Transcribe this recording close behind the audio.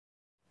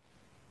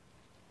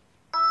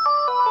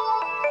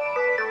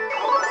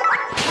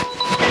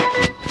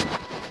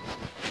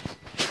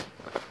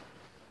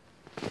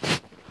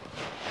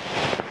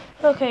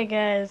Okay,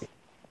 guys,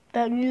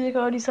 that music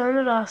already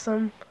sounded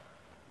awesome.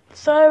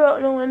 Sorry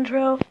about no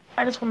intro.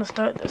 I just want to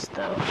start this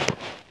though.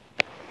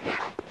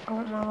 I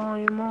want my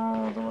volume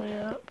all the way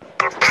up.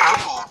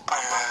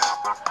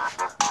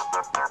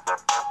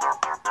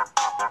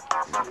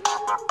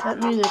 That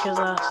music is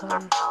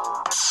awesome.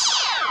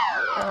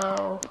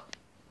 Oh.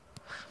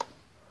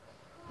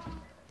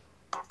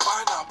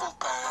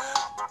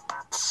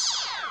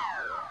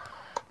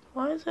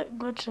 Why is it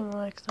glitching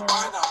like that?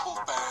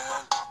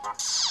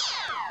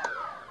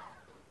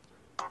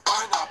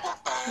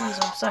 Jeez,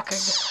 I'm sucking.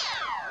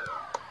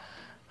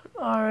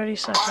 Already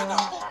sucking.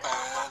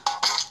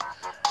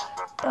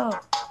 Oh.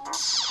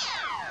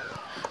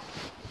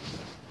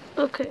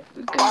 Okay,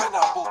 we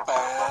gotta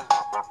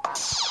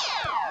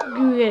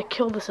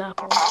kill this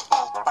apple.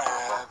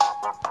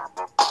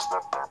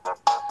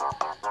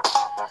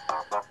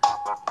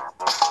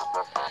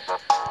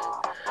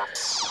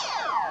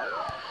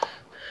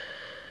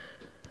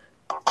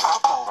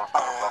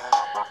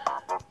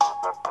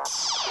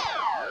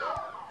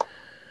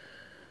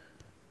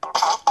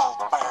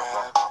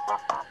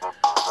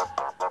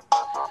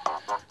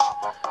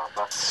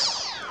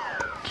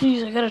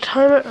 Jeez, I gotta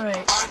time it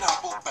right.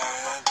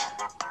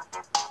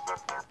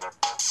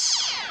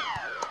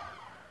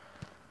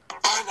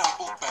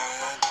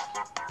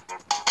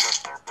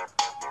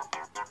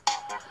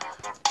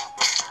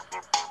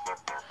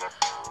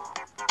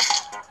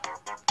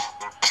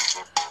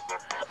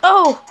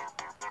 Oh!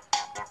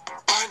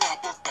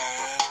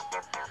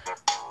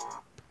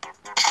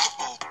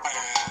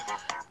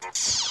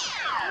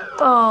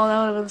 Oh, that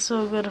would have been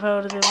so good if I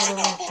would have been able to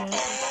make it.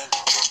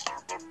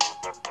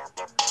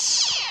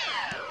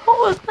 What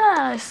was that?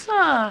 I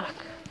suck.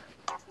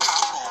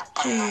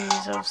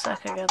 Jeez, I'm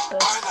sucking at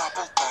this.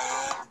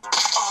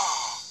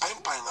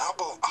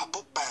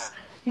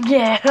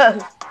 Yeah.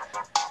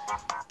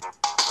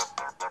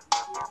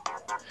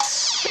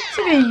 It's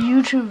like a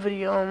YouTube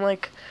video. I'm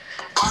like,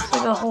 it's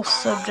like a whole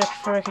subject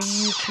for like a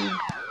YouTube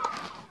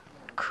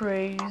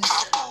craze.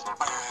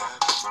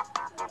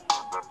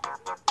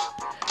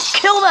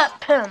 Kill that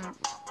pimp!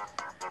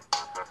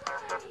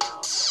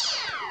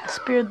 I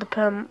speared the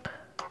pimp.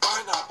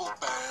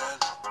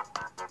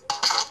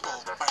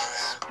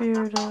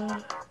 Speared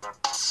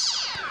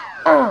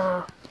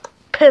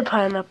pin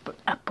pineapple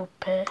apple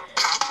pen.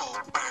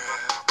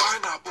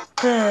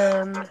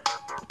 Pen.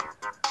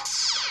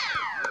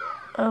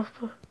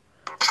 Apple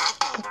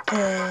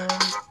pen.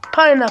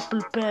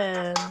 Pineapple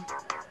pen.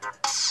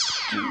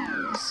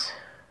 Jeez.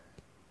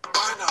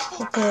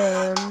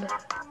 Pen.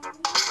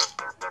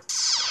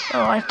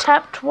 Oh, I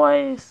tapped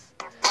twice.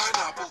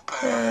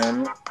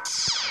 Pen.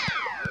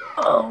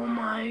 Oh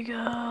my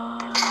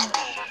gosh.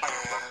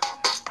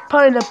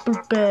 Pineapple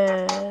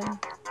pen.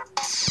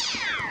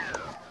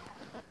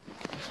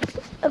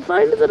 I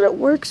find that it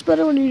works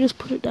better when you just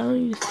put it down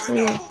and you just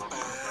kind of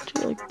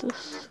do like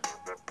this.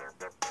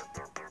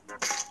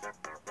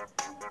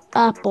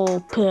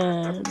 Apple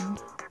pen.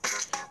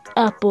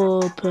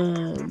 Apple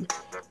pen.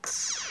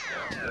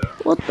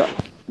 What the?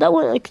 That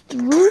went like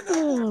through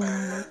them.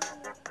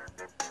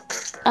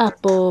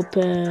 Apple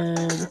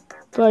pen.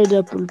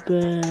 Pineapple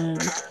pen.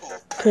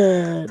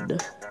 Pen.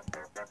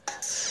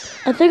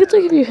 I think it's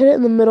like if you hit it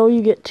in the middle,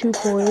 you get 2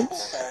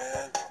 points.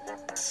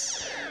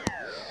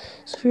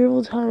 So if you're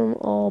able to time them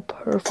all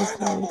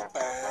perfectly.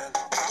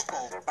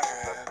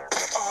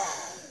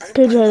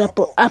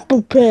 Pineapple.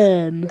 Apple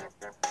pen.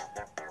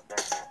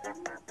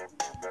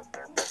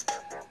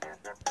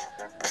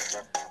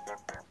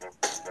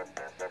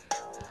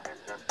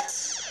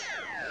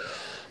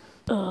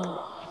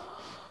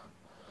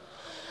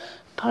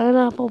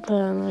 Pineapple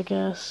pen, I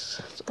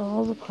guess. It's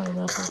all the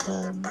pineapple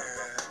pen.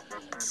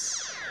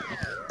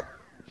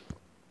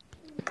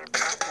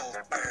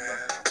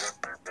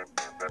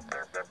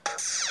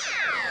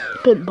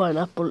 Pin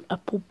pineapple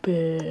apple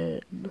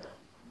pen. I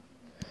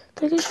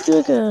think I should do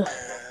like a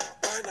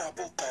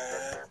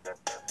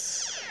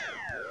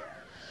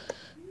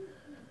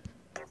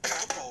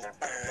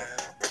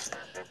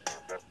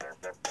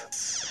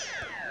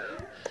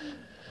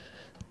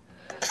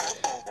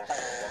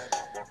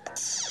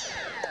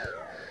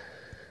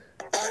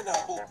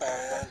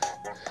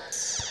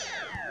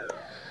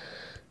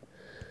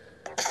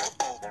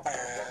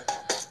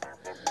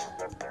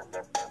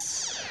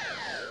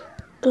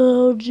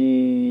oh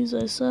jeez,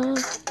 I suck.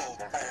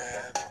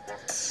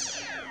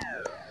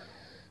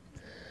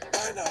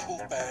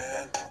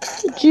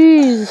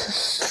 Jeez.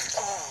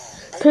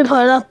 Pin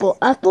pineapple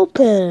apple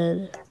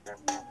pen.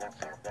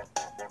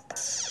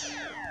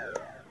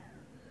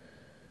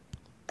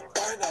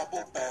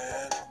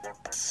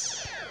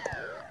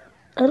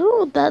 I don't know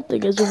what that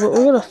thing is, but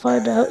we're gonna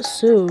find out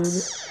soon.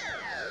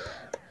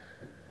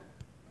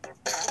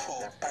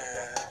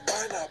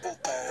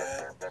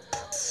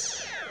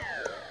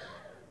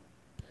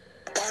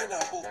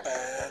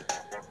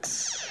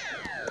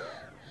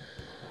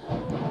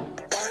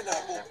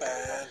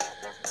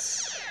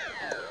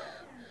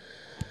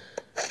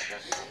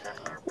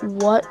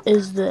 What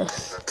is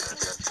this?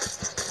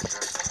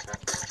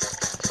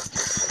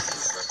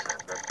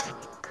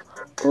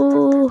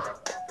 Ooh.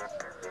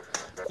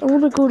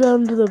 gonna go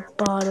down to the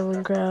bottom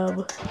and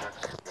grab.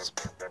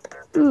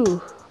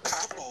 Ooh.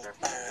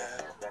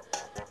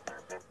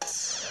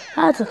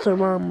 That's a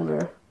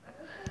thermometer.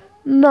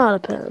 Not a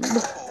pen.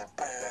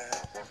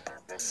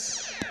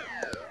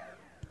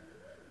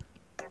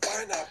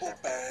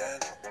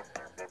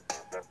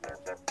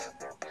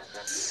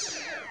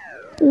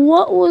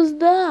 What was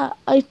that?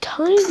 I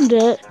timed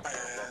it.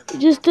 It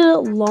just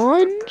didn't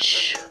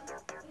launch.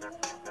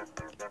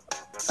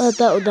 That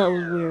was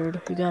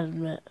weird. You gotta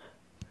admit.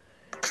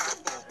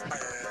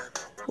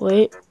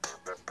 Wait.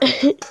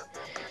 Okay,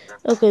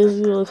 this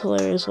is gonna look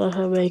hilarious if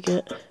I make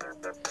it.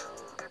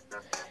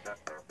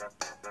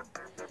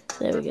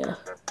 There we go.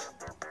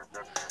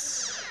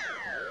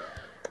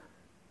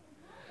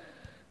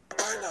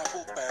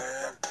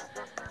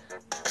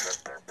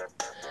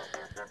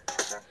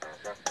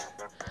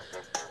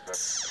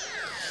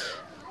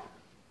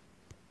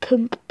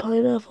 Pimp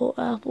pineapple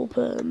apple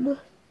pen.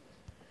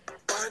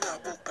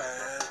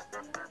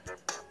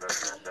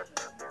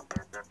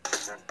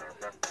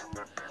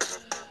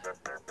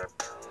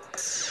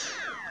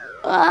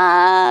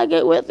 Ah,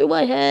 get wet through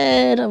my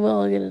head. I'm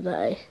all gonna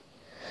die.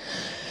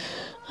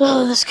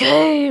 Oh, this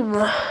game.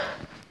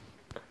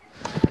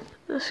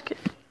 This game.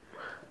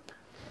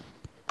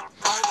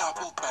 I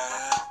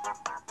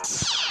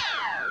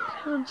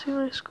can't see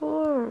my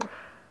score.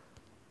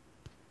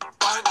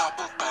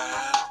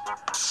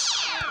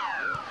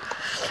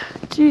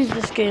 Jeez,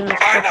 this game is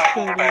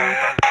frustrating.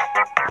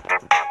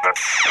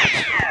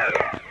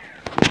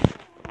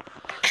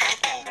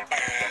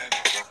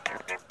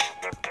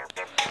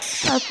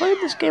 I played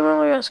this game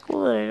earlier at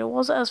school today. It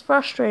wasn't as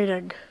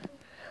frustrating.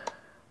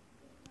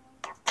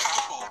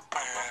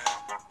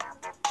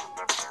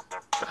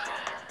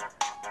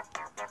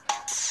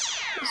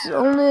 This is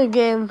only a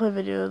gameplay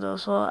video though,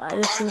 so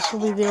this will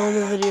be the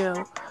only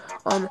video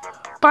on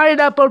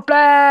Pineapple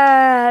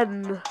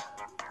Plan.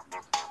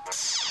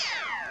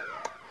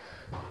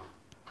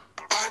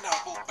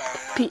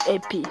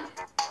 P-A-P.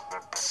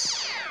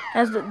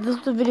 This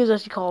video is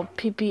actually called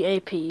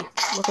P-P-A-P.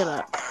 Look it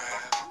up.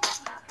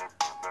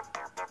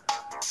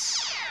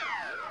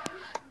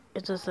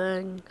 It's a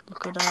thing.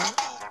 Look it up.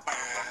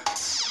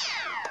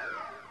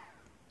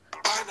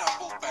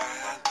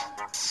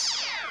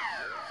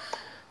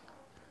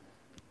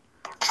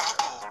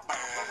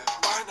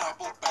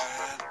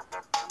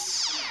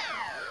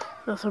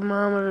 The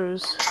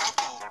thermometers.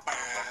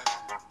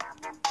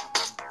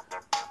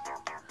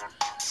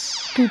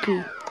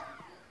 Pee-pee.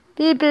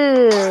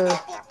 Pee-pee.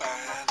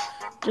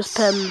 Just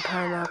pen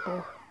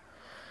pineapple.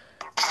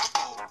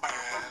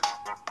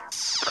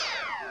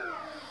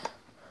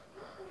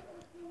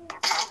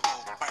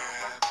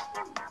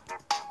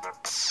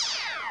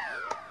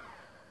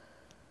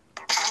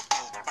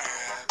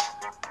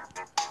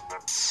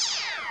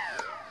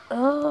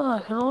 Oh,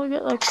 I can only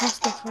get like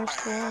past the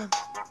first one.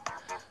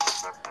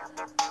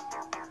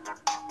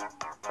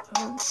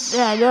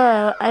 Yeah,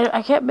 no,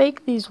 I can't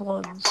make these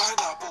ones.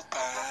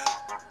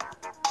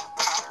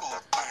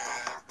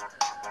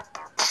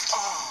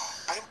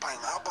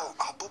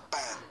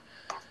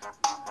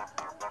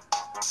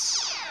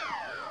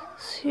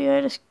 See,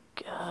 I just...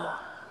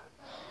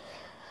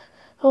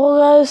 Well,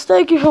 guys,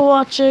 thank you for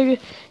watching.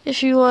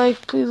 If you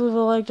like, please leave a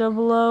like down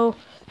below.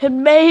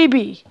 And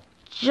maybe,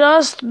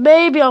 just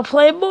maybe, I'll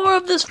play more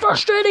of this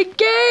frustrating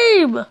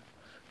game.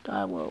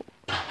 I won't.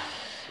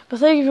 But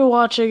thank you for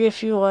watching.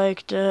 If you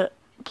liked it,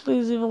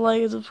 please leave a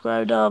like and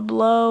subscribe down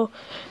below.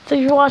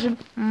 Thank you for watching.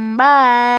 Bye.